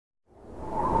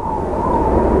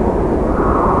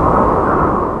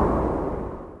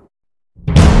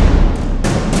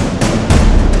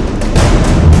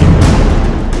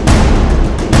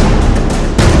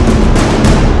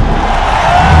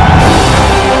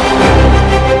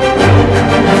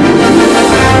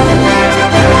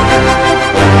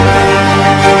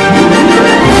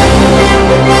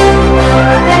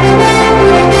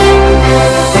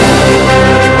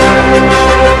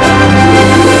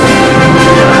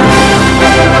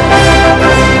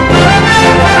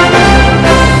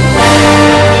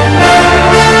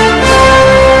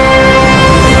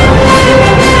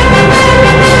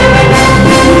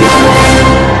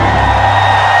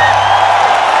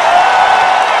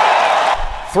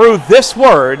Through this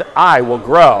word, I will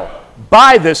grow.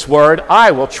 By this word,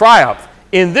 I will triumph.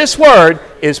 In this word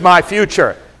is my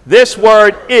future. This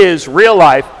word is real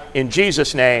life. In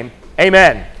Jesus' name,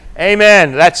 amen.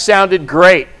 Amen. That sounded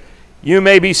great. You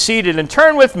may be seated and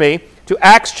turn with me to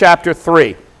Acts chapter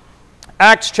 3.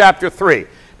 Acts chapter 3.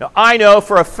 Now, I know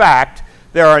for a fact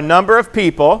there are a number of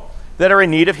people that are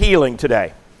in need of healing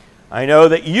today. I know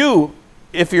that you,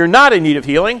 if you're not in need of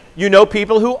healing, you know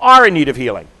people who are in need of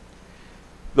healing.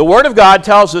 The Word of God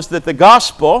tells us that the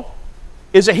gospel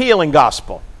is a healing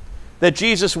gospel, that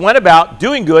Jesus went about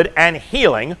doing good and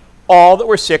healing all that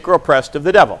were sick or oppressed of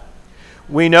the devil.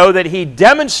 We know that he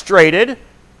demonstrated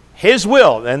his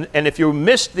will, and if you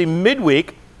missed the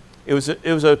midweek, it was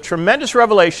a tremendous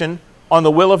revelation on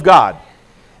the will of God,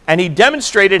 and he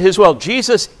demonstrated his will.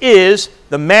 Jesus is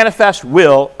the manifest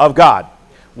will of God.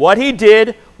 What he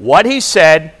did, what he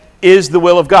said, is the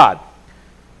will of God,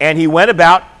 and he went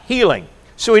about healing.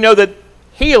 So we know that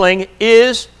healing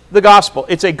is the gospel.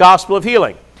 It's a gospel of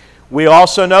healing. We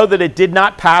also know that it did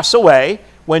not pass away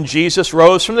when Jesus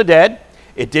rose from the dead.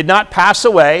 It did not pass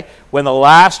away when the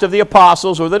last of the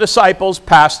apostles or the disciples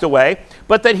passed away,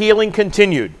 but that healing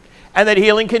continued. And that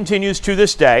healing continues to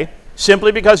this day,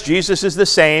 simply because Jesus is the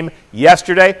same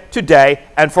yesterday, today,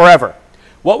 and forever.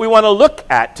 What we want to look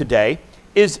at today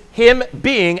is him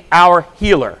being our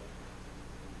healer.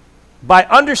 By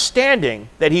understanding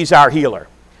that he's our healer.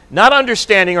 Not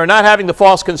understanding or not having the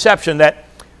false conception that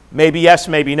maybe yes,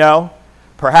 maybe no,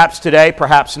 perhaps today,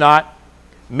 perhaps not.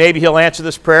 Maybe he'll answer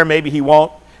this prayer, maybe he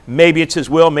won't. Maybe it's his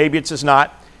will, maybe it's his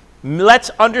not. Let's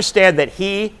understand that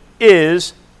he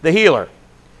is the healer.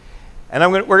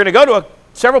 And we're going to go to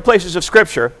several places of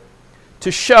Scripture to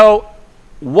show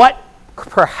what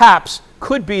perhaps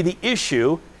could be the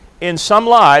issue in some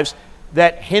lives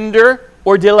that hinder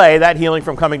or delay that healing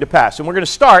from coming to pass. And we're going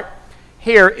to start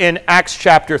here in Acts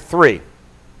chapter 3.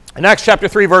 In Acts chapter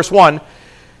 3, verse 1,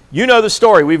 you know the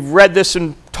story. We've read this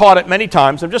and taught it many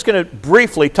times. I'm just going to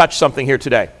briefly touch something here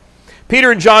today. Peter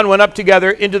and John went up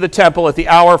together into the temple at the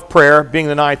hour of prayer, being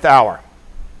the 9th hour.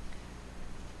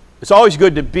 It's always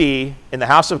good to be in the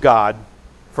house of God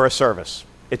for a service.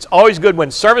 It's always good when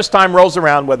service time rolls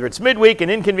around, whether it's midweek and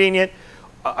inconvenient.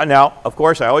 Now, of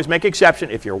course, I always make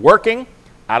exception if you're working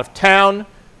out of town,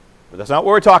 but that's not what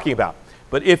we're talking about.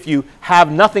 But if you have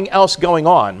nothing else going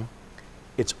on,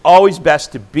 it's always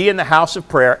best to be in the house of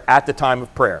prayer at the time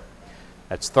of prayer.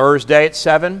 That's Thursday at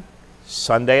 7,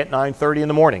 Sunday at 9:30 in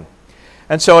the morning.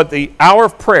 And so at the hour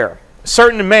of prayer, a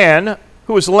certain man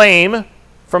who was lame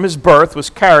from his birth was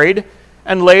carried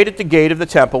and laid at the gate of the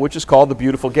temple, which is called the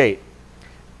Beautiful Gate,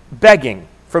 begging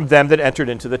from them that entered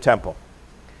into the temple.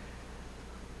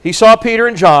 He saw Peter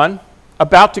and John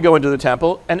about to go into the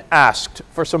temple and asked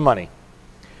for some money.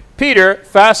 Peter,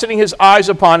 fastening his eyes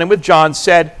upon him with John,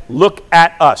 said, "Look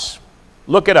at us.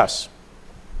 Look at us.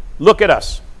 Look at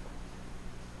us."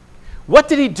 What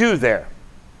did he do there?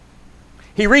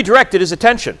 He redirected his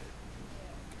attention.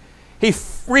 He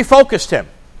refocused him.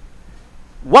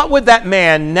 What would that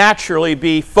man naturally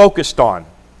be focused on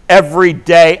every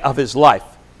day of his life?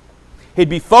 He'd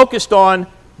be focused on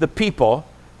the people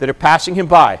that are passing him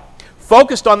by,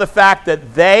 focused on the fact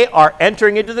that they are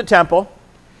entering into the temple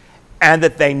and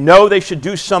that they know they should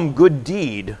do some good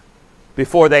deed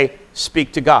before they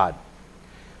speak to God.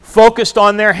 Focused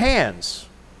on their hands.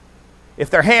 If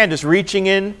their hand is reaching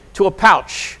in to a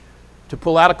pouch to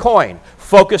pull out a coin,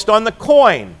 focused on the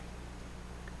coin.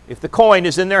 If the coin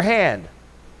is in their hand,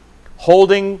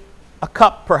 holding a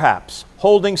cup perhaps,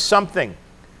 holding something,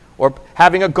 or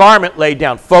having a garment laid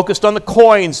down, focused on the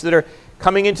coins that are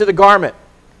coming into the garment.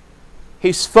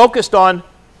 He's focused on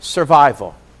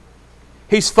survival.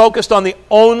 He's focused on the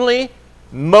only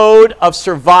mode of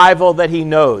survival that he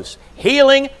knows.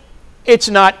 Healing, it's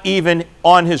not even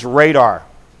on his radar.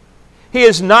 He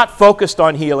is not focused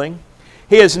on healing.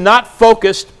 He is not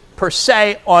focused per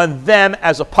se on them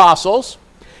as apostles.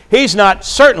 He's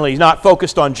certainly not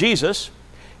focused on Jesus.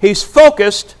 He's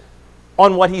focused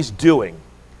on what he's doing.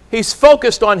 He's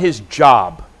focused on his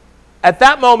job. At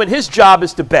that moment, his job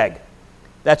is to beg.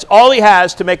 That's all he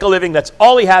has to make a living. That's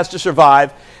all he has to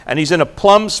survive. And he's in a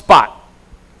plumb spot.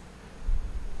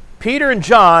 Peter and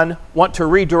John want to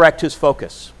redirect his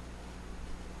focus.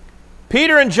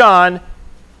 Peter and John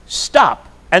stop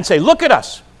and say, "Look at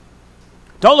us.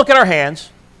 Don't look at our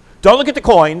hands. Don't look at the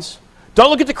coins.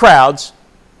 Don't look at the crowds.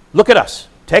 Look at us.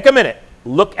 Take a minute.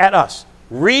 Look at us.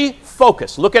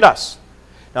 Refocus. Look at us."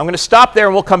 Now I'm going to stop there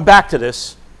and we'll come back to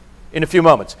this in a few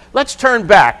moments. Let's turn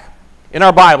back in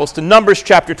our Bibles to Numbers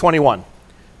chapter 21.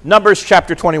 Numbers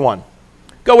chapter 21.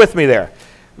 Go with me there.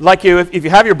 If you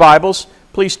have your Bibles,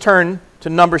 please turn to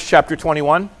Numbers chapter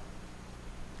 21.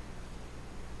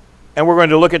 And we're going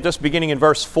to look at this beginning in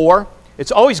verse 4.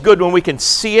 It's always good when we can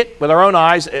see it with our own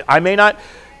eyes. I may not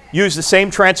use the same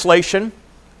translation.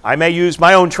 I may use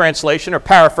my own translation or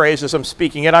paraphrase as I'm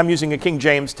speaking it. I'm using a King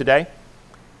James today.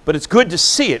 But it's good to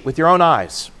see it with your own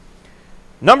eyes.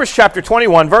 Numbers chapter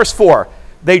 21, verse 4.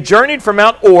 They journeyed from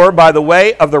Mount Or by the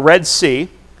way of the Red Sea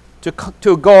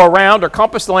to go around or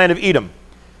compass the land of Edom.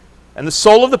 And the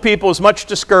soul of the people is much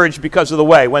discouraged because of the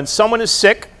way. When someone is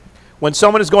sick, when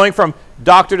someone is going from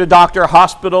doctor to doctor,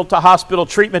 hospital to hospital,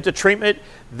 treatment to treatment,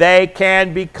 they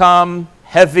can become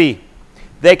heavy.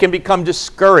 They can become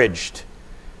discouraged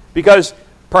because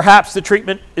perhaps the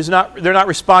treatment is they're not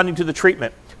responding to the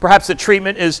treatment. Perhaps the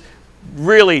treatment is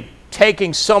really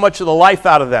taking so much of the life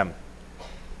out of them.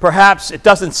 Perhaps it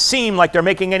doesn't seem like they're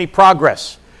making any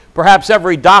progress. Perhaps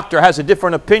every doctor has a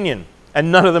different opinion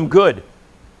and none of them good.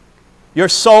 Your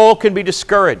soul can be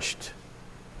discouraged.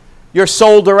 Your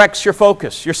soul directs your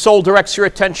focus. Your soul directs your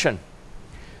attention.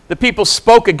 The people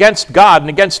spoke against God and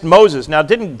against Moses. Now,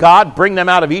 didn't God bring them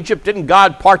out of Egypt? Didn't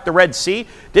God part the Red Sea?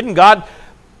 Didn't God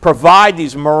provide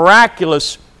these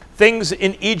miraculous things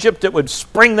in Egypt that would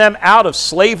spring them out of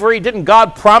slavery? Didn't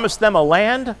God promise them a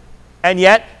land? And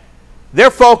yet,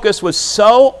 their focus was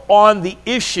so on the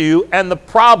issue and the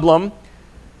problem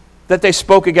that they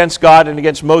spoke against God and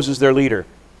against Moses, their leader.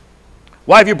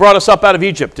 Why have you brought us up out of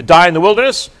Egypt? To die in the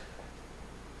wilderness?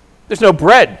 There's no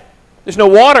bread. There's no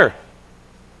water.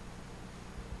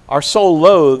 Our soul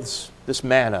loathes this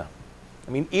manna.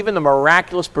 I mean, even the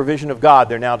miraculous provision of God,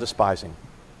 they're now despising.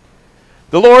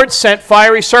 The Lord sent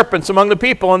fiery serpents among the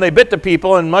people, and they bit the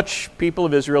people, and much people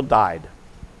of Israel died.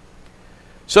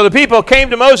 So the people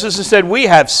came to Moses and said, "We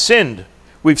have sinned.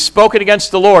 We've spoken against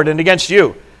the Lord and against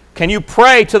you. Can you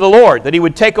pray to the Lord that he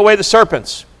would take away the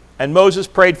serpents?" And Moses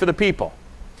prayed for the people.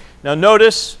 Now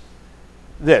notice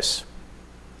this.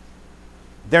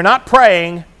 They're not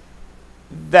praying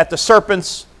that the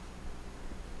serpents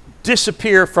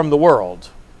disappear from the world.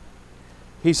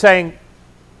 He's saying,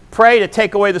 pray to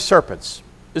take away the serpents.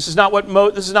 This is not what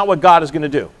God is going to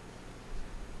do.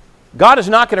 God is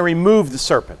not going to remove the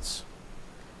serpents.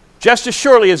 Just as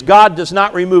surely as God does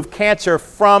not remove cancer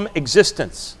from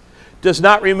existence, does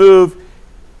not remove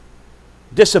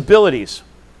disabilities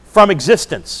from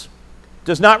existence,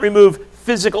 does not remove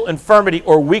physical infirmity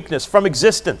or weakness from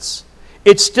existence.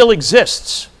 It still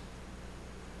exists.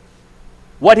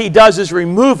 What he does is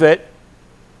remove it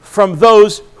from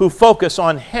those who focus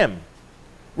on him.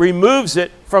 Removes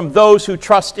it from those who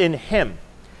trust in him.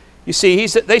 You see,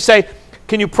 they say,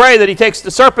 "Can you pray that he takes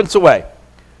the serpents away?"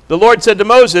 The Lord said to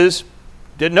Moses,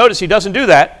 didn't notice he doesn't do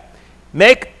that,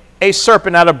 "Make a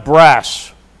serpent out of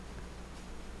brass.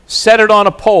 Set it on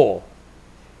a pole.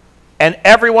 And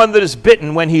everyone that is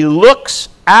bitten, when he looks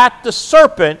at the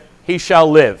serpent, he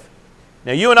shall live."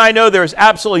 Now, you and I know there is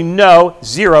absolutely no,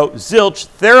 zero, zilch,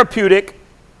 therapeutic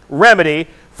remedy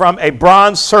from a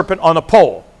bronze serpent on a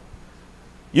pole.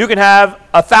 You can have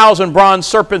 1,000 bronze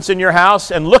serpents in your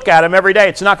house and look at them every day.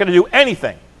 It's not going to do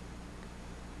anything.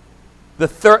 The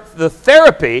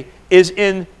therapy is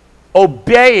in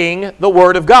obeying the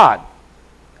Word of God,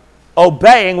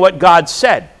 obeying what God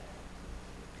said,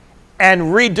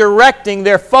 and redirecting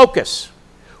their focus.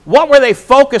 What were they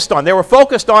focused on? They were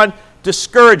focused on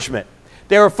discouragement.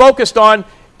 They were focused on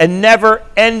a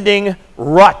never-ending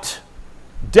rut,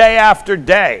 day after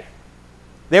day.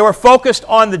 They were focused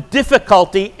on the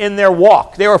difficulty in their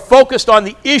walk. They were focused on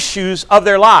the issues of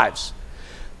their lives.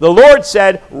 The Lord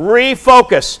said,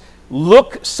 refocus.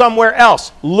 Look somewhere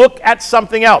else. Look at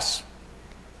something else.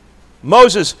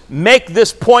 Moses, make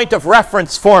this point of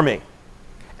reference for me.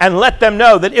 And let them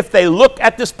know that if they look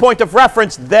at this point of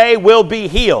reference, they will be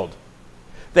healed.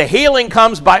 The healing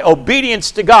comes by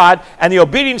obedience to God, and the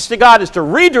obedience to God is to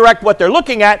redirect what they're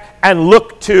looking at and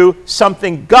look to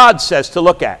something God says to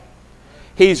look at.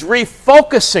 He's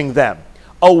refocusing them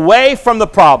away from the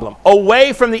problem,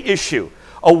 away from the issue,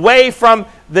 away from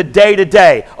the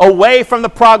day-to-day, away from the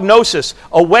prognosis,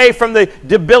 away from the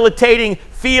debilitating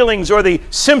feelings or the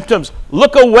symptoms.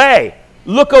 Look away,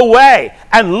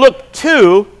 and look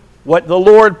to what the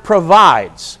Lord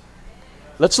provides.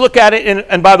 Let's look at it,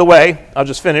 and by the way, I'll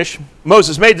just finish.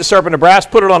 Moses made the serpent of brass,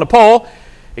 put it on a pole.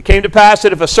 It came to pass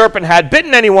that if a serpent had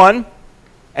bitten anyone,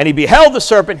 and he beheld the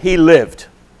serpent, he lived.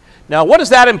 Now, what does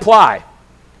that imply?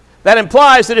 That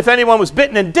implies that if anyone was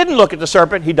bitten and didn't look at the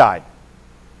serpent, he died.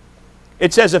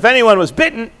 It says if anyone was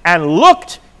bitten and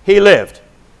looked, he lived.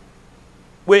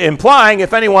 Implying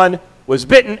if anyone was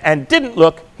bitten and didn't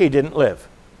look, he didn't live.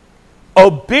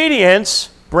 Obedience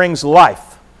brings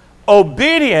life.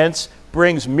 Obedience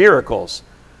brings miracles.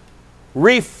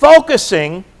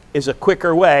 Refocusing is a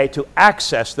quicker way to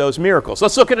access those miracles.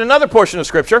 Let's look at another portion of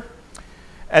Scripture.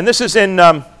 And this is in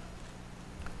 2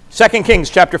 Kings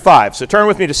chapter 5. So turn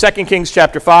with me to 2 Kings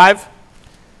chapter 5.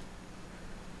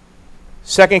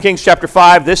 2 Kings chapter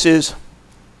 5, this is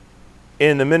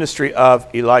in the ministry of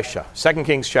Elisha. 2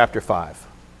 Kings chapter 5.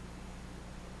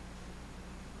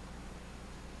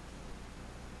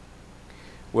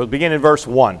 We'll begin in verse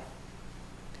 1.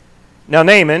 Now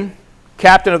Naaman,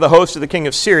 captain of the host of the king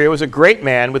of Syria, was a great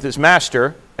man with his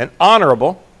master, and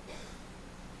honorable.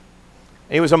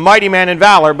 He was a mighty man in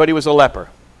valor, but he was a leper.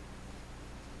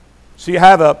 So you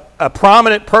have a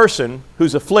prominent person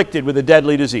who's afflicted with a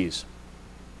deadly disease.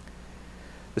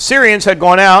 The Syrians had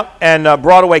gone out and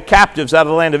brought away captives out of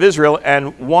the land of Israel,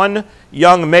 and one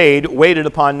young maid waited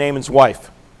upon Naaman's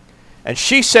wife. And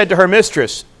she said to her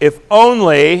mistress, if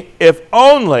only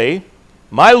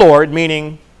my Lord,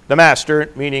 meaning the master,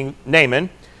 meaning Naaman,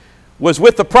 was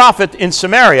with the prophet in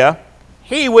Samaria,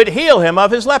 he would heal him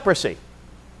of his leprosy.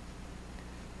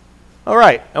 All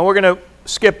right, and we're going to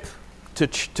skip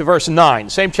to verse 9,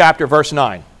 same chapter, verse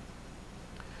 9.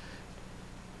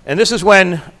 And this is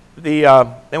when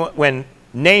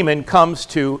Naaman comes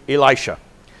to Elisha.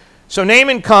 So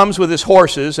Naaman comes with his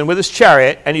horses and with his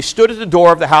chariot, and he stood at the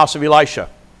door of the house of Elisha.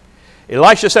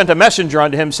 Elisha sent a messenger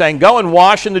unto him, saying, go and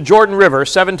wash in the Jordan River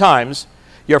 7 times.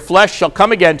 Your flesh shall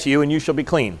come again to you, and you shall be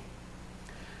clean.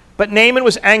 But Naaman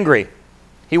was angry.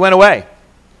 He went away.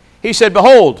 He said,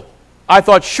 behold, I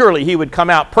thought surely he would come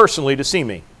out personally to see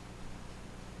me.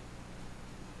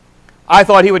 I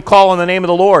thought he would call on the name of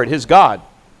the Lord, his God.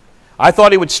 I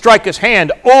thought he would strike his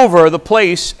hand over the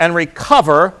place and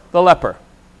recover the leper.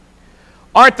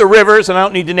 Aren't the rivers, and I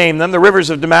don't need to name them, the rivers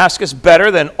of Damascus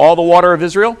better than all the water of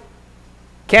Israel?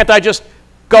 Can't I just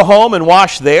go home and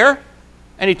wash there?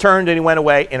 And he turned and he went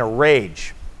away in a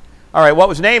rage. All right, what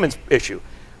was Naaman's issue?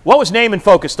 What was Naaman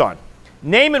focused on?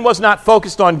 Naaman was not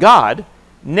focused on God.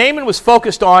 Naaman was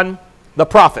focused on the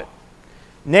prophet.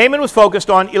 Naaman was focused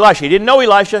on Elisha. He didn't know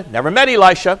Elisha, never met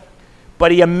Elisha,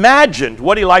 but he imagined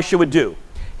what Elisha would do.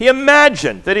 He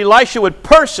imagined that Elisha would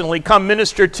personally come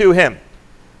minister to him.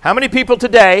 How many people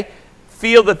today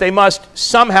feel that they must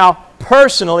somehow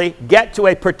personally get to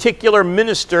a particular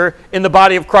minister in the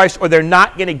body of Christ, or they're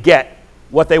not going to get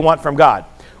what they want from God?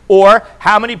 Or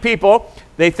how many people,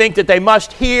 they think that they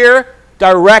must hear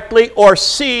directly or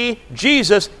see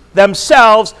Jesus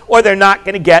themselves, or they're not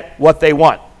going to get what they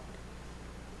want?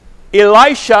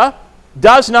 Elisha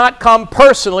does not come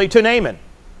personally to Naaman.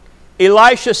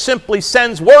 Elisha simply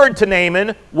sends word to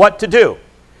Naaman what to do.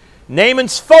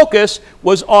 Naaman's focus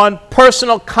was on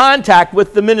personal contact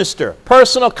with the minister,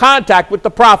 personal contact with the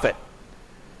prophet.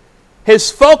 His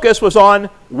focus was on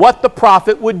what the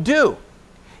prophet would do.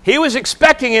 He was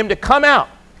expecting him to come out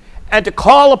and to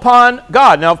call upon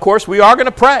God. Now, of course, we are going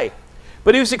to pray,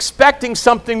 but he was expecting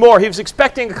something more. He was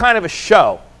expecting a kind of a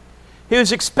show. He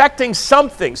was expecting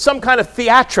something, some kind of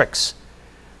theatrics.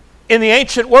 In the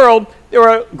ancient world, there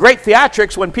were great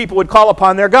theatrics when people would call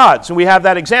upon their gods. And we have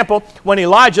that example when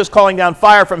Elijah's calling down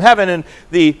fire from heaven and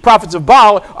the prophets of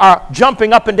Baal are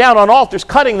jumping up and down on altars,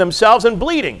 cutting themselves and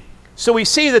bleeding. So we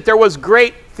see that there was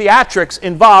great theatrics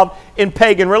involved in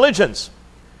pagan religions.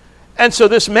 And so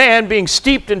this man, being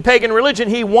steeped in pagan religion,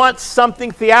 he wants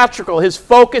something theatrical. His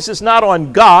focus is not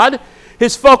on God.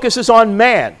 His focus is on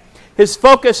man. His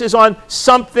focus is on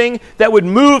something that would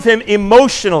move him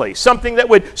emotionally, something that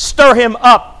would stir him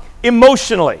up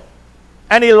emotionally.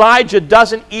 And Elijah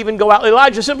doesn't even go out.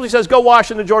 Elijah simply says, go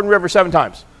wash in the Jordan River 7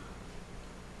 times.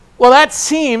 Well, that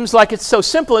seems like it's so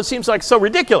simple. It seems like so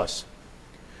ridiculous.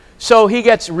 So he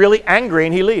gets really angry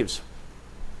and he leaves.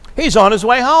 He's on his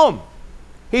way home.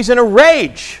 He's in a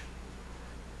rage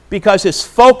because his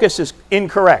focus is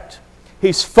incorrect.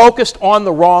 He's focused on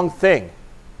the wrong thing.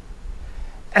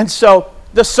 And so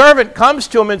the servant comes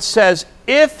to him and says,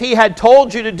 if he had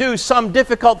told you to do some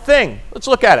difficult thing, let's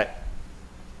look at it.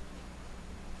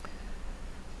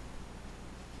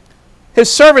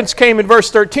 His servants came in verse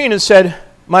 13 and said,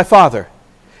 my father,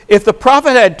 if the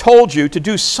prophet had told you to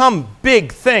do some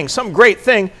big thing, some great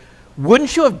thing,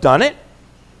 wouldn't you have done it?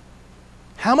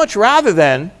 How much rather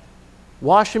then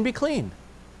wash and be clean?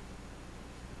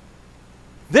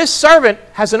 This servant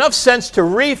has enough sense to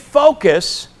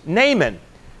refocus Naaman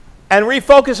and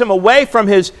refocus him away from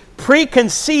his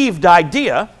preconceived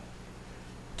idea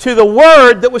to the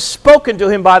word that was spoken to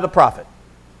him by the prophet.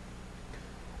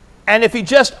 And if he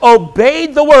just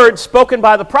obeyed the word spoken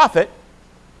by the prophet,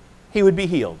 he would be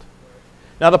healed.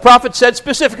 Now the prophet said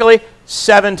specifically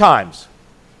 7 times.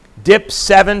 Dip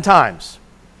 7 times.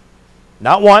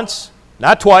 Not once,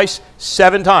 not twice,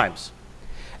 7 times.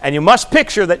 And you must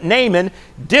picture that Naaman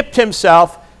dipped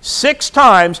himself 6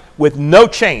 times with no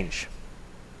change.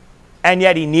 And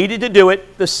yet he needed to do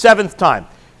it the 7th time.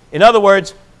 In other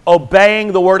words,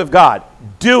 obeying the Word of God,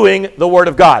 doing the Word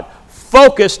of God,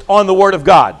 focused on the Word of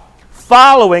God,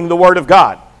 following the Word of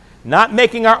God, not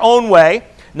making our own way,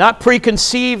 not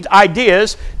preconceived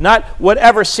ideas, not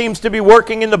whatever seems to be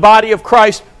working in the body of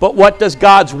Christ, but what does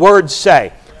God's Word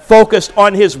say? Focused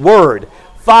on His Word,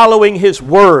 following His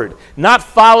Word, not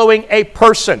following a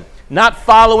person, not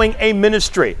following a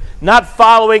ministry, not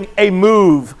following a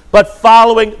move, but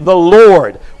following the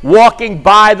Lord, walking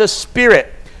by the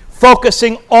Spirit,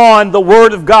 focusing on the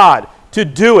Word of God, to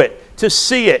do it, to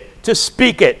see it, to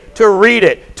speak it, to read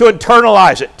it, to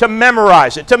internalize it, to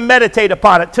memorize it, to meditate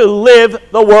upon it, to live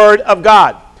the Word of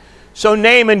God. So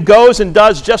Naaman goes and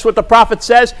does just what the prophet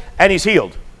says, and he's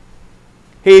healed.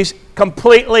 He's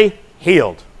completely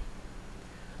healed.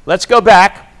 Let's go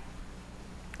back.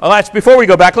 Well, before we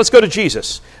go back, let's go to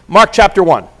Jesus. Mark chapter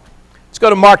 1. Let's go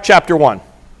to Mark chapter 1.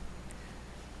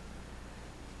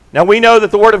 Now we know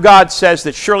that the Word of God says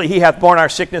that surely He hath borne our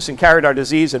sickness and carried our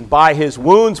disease, and by His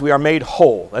wounds we are made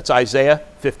whole. That's Isaiah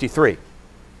 53.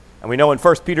 And we know in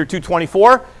 1 Peter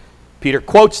 2:24, Peter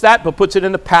quotes that but puts it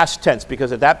in the past tense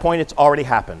because at that point it's already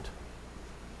happened.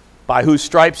 By whose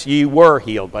stripes ye were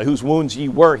healed, by whose wounds ye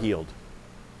were healed.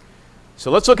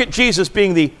 So let's look at Jesus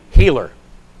being the healer,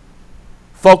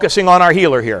 focusing on our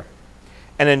healer here.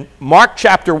 And in Mark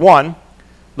chapter 1,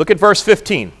 look at verse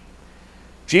 15.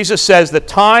 Jesus says, the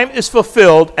time is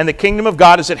fulfilled and the kingdom of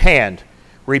God is at hand.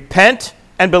 Repent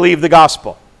and believe the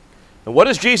gospel. And what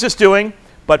is Jesus doing?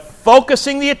 But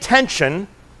focusing the attention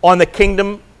on the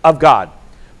kingdom of God.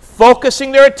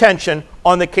 Focusing their attention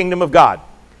on the kingdom of God.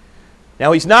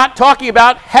 Now, He's not talking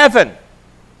about heaven.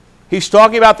 He's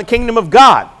talking about the kingdom of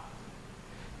God.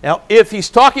 Now, if He's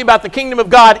talking about the kingdom of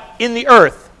God in the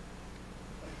earth,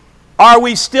 are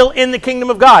we still in the kingdom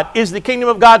of God? Is the kingdom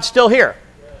of God still here?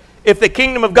 If the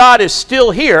kingdom of God is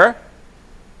still here,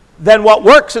 then what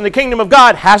works in the kingdom of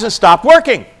God hasn't stopped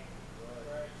working.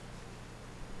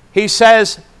 He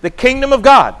says, the kingdom of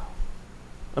God.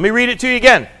 Let me read it to you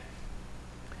again.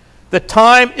 The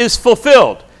time is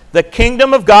fulfilled. The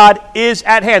kingdom of God is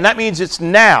at hand. That means it's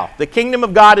now. The kingdom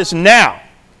of God is now.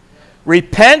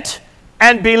 Repent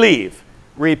and believe.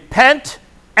 Repent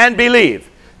and believe.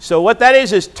 So what that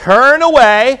is turn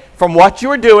away from what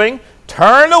you are doing.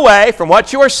 Turn away from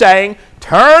what you are saying,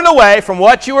 turn away from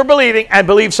what you are believing, and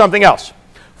believe something else.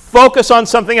 Focus on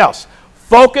something else.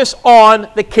 Focus on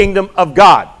the kingdom of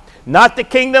God. Not the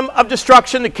kingdom of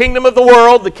destruction, the kingdom of the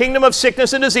world, the kingdom of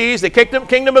sickness and disease, the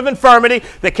kingdom of infirmity,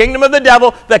 the kingdom of the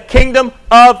devil, the kingdom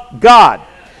of God.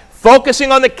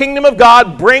 Focusing on the kingdom of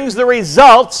God brings the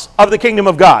results of the kingdom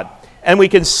of God. And we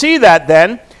can see that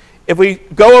then if we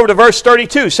go over to verse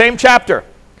 32, same chapter.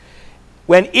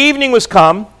 When evening was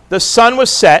come, the sun was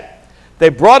set, they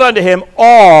brought unto him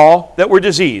all that were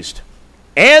diseased,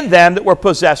 and them that were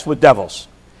possessed with devils.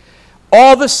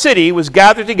 All the city was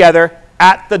gathered together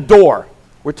at the door.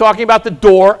 We're talking about the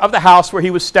door of the house where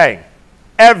he was staying.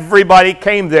 Everybody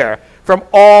came there from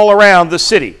all around the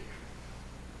city.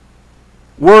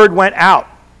 Word went out.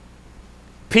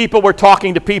 People were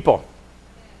talking to people.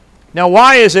 Now,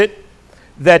 why is it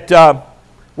that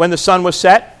when the sun was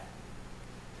set,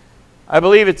 I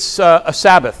believe it's a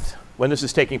Sabbath when this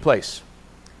is taking place.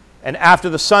 And after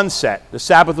the sunset, the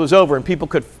Sabbath was over and people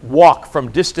could walk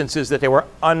from distances that they were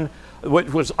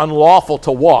was unlawful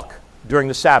to walk during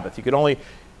the Sabbath. You could only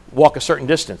walk a certain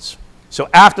distance. So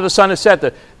after the sun is set,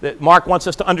 that Mark wants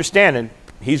us to understand, and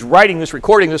he's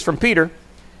recording this from Peter,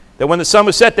 that when the sun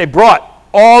was set, they brought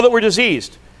all that were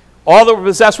diseased, all that were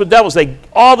possessed with devils.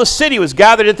 All the city was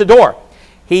gathered at the door.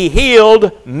 He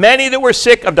healed many that were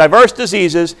sick of diverse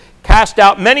diseases, cast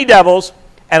out many devils,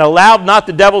 and allowed not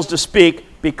the devils to speak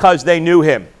because they knew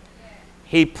him.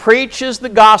 He preaches the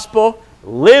gospel,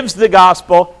 lives the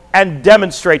gospel, and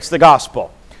demonstrates the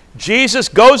gospel. Jesus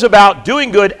goes about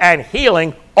doing good and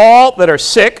healing all that are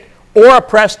sick or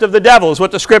oppressed of the devil, is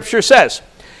what the scripture says.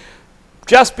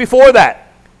 Just before that,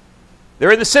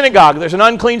 they're in the synagogue. There's an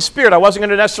unclean spirit. I wasn't going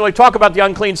to necessarily talk about the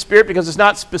unclean spirit because it's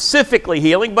not specifically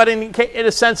healing, but in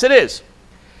a sense it is.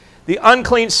 The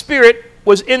unclean spirit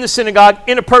was in the synagogue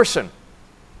in a person.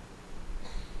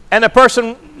 And the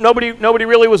person, nobody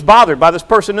really was bothered by this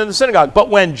person in the synagogue. But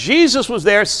when Jesus was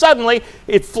there, suddenly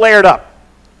it flared up.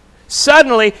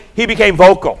 Suddenly he became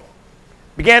vocal,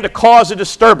 began to cause a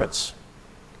disturbance.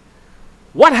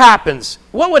 What happens?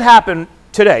 What would happen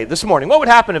today, this morning? What would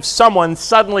happen if someone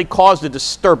suddenly caused a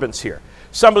disturbance here?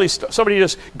 Somebody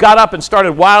just got up and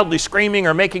started wildly screaming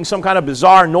or making some kind of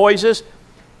bizarre noises.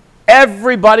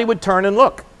 Everybody would turn and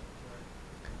look.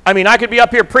 I mean, I could be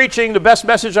up here preaching the best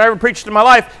message I ever preached in my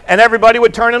life, and everybody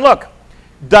would turn and look.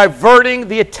 Diverting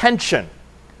the attention.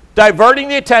 Diverting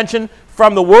the attention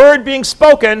from the word being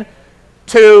spoken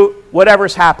to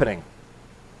whatever's happening.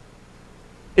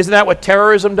 Isn't that what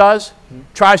terrorism does?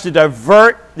 Tries to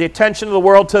divert the attention of the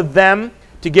world to them,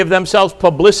 to give themselves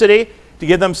publicity, to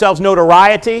give themselves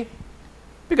notoriety,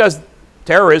 because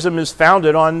terrorism is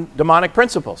founded on demonic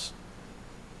principles.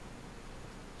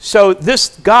 So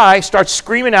this guy starts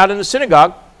screaming out in the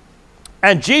synagogue,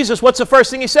 and Jesus, what's the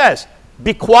first thing he says?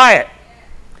 Be quiet.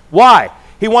 Why?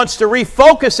 He wants to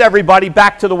refocus everybody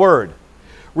back to the Word.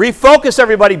 Refocus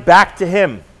everybody back to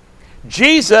Him.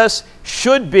 Jesus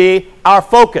should be our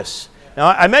focus. Now,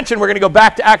 I mentioned we're going to go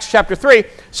back to Acts chapter 3.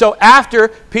 So after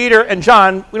Peter and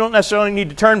John, we don't necessarily need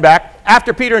to turn back.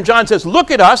 After Peter and John says, look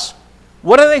at us,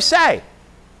 what do they say?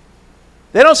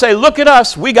 They don't say, look at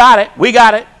us, we got it, we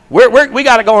got it. We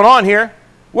got it going on here.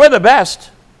 We're the best.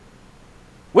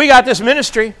 We got this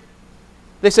ministry.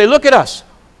 They say, look at us.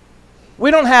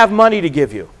 We don't have money to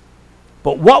give you.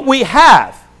 But what we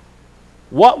have,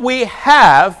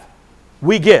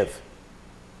 we give.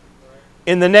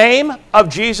 In the name of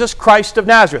Jesus Christ of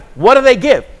Nazareth. What do they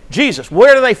give? Jesus.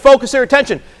 Where do they focus their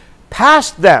attention?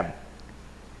 Past them.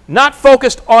 Not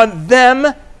focused on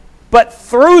them, but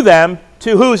through them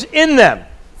to who's in them.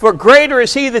 For greater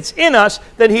is He that's in us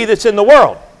than he that's in the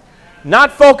world.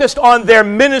 Not focused on their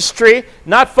ministry,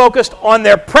 not focused on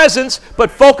their presence, but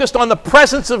focused on the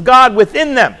presence of God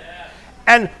within them.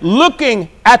 And looking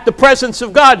at the presence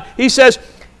of God, He says,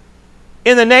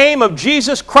 in the name of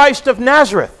Jesus Christ of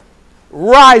Nazareth,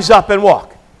 rise up and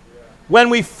walk. When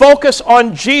we focus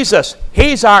on Jesus,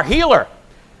 He's our healer.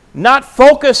 Not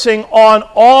focusing on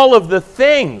all of the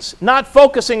things, not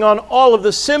focusing on all of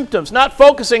the symptoms, not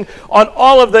focusing on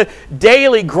all of the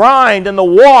daily grind and the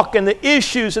walk and the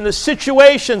issues and the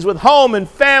situations with home and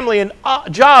family and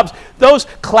jobs. Those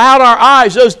cloud our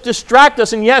eyes, those distract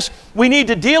us, and yes, we need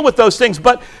to deal with those things.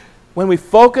 But when we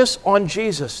focus on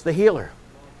Jesus, the healer,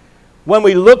 when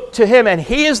we look to Him, and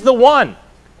He is the one,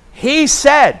 He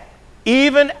said,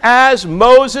 even as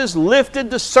Moses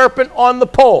lifted the serpent on the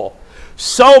pole,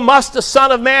 so must the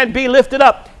Son of Man be lifted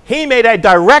up. He made a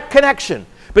direct connection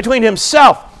between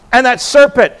Himself and that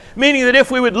serpent, meaning that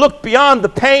if we would look beyond the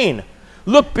pain,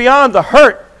 look beyond the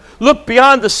hurt, look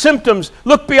beyond the symptoms,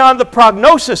 look beyond the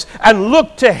prognosis, and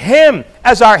look to Him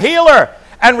as our healer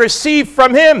and receive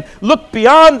from Him. Look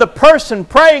beyond the person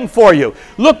praying for you.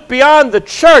 Look beyond the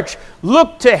church.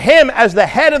 Look to Him as the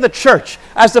head of the church,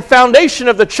 as the foundation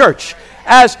of the church,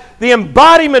 as the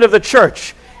embodiment of the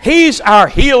church. He's our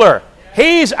healer.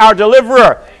 He's our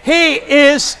deliverer. He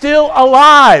is still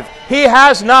alive. He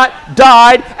has not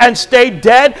died and stayed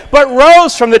dead, but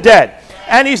rose from the dead.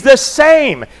 And He's the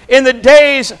same in the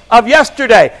days of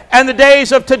yesterday and the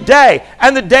days of today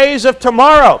and the days of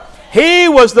tomorrow. He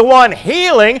was the one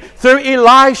healing through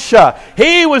Elisha.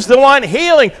 He was the one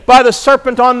healing by the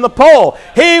serpent on the pole.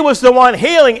 He was the one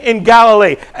healing in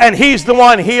Galilee, and He's the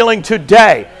one healing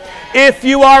today. If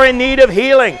you are in need of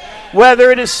healing,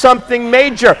 whether it is something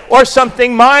major or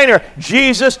something minor,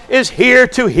 Jesus is here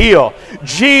to heal.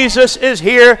 Jesus is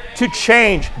here to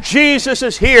change. Jesus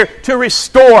is here to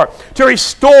restore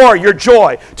your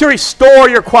joy, to restore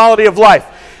your quality of life.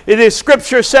 It is,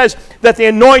 Scripture says that the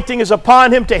anointing is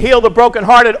upon Him to heal the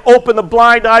brokenhearted, open the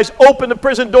blind eyes, open the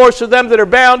prison doors to them that are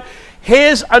bound.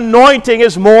 His anointing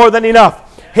is more than enough.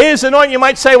 His anointing, you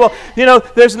might say, well, you know,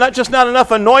 there's not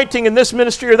enough anointing in this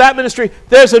ministry or that ministry.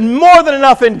 There's more than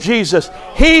enough in Jesus.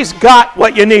 He's got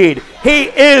what you need. He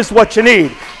is what you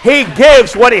need. He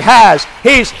gives what He has.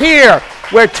 He's here.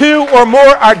 Where two or more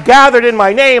are gathered in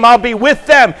My name, I'll be with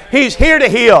them. He's here to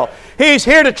heal. He's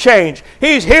here to change.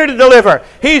 He's here to deliver.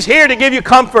 He's here to give you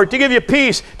comfort, to give you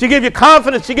peace, to give you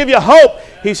confidence, to give you hope.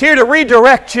 He's here to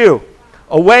redirect you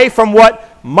away from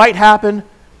what might happen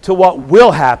to what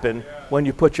will happen when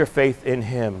you put your faith in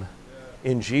Him.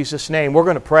 In Jesus' name, we're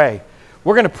going to pray.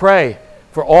 We're going to pray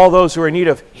for all those who are in need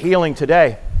of healing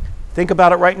today. Think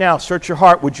about it right now. Search your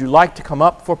heart. Would you like to come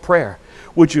up for prayer?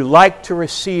 Would you like to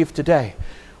receive today?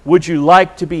 Would you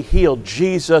like to be healed?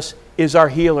 Jesus is our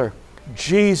healer.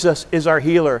 Jesus is our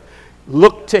healer.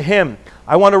 Look to Him.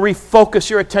 I want to refocus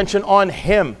your attention on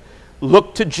Him.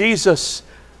 Look to Jesus.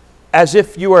 As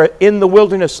if you are in the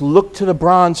wilderness, look to the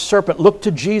bronze serpent. Look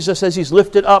to Jesus as He's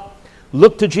lifted up.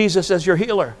 Look to Jesus as your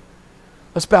healer.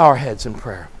 Let's bow our heads in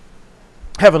prayer.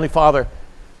 Heavenly Father,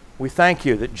 we thank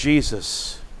You that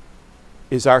Jesus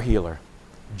is our healer.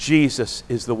 Jesus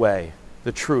is the way,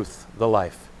 the truth, the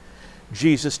life.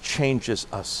 Jesus changes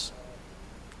us.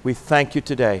 We thank You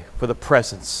today for the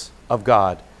presence of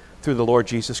God through the Lord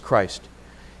Jesus Christ,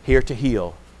 here to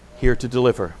heal, here to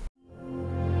deliver.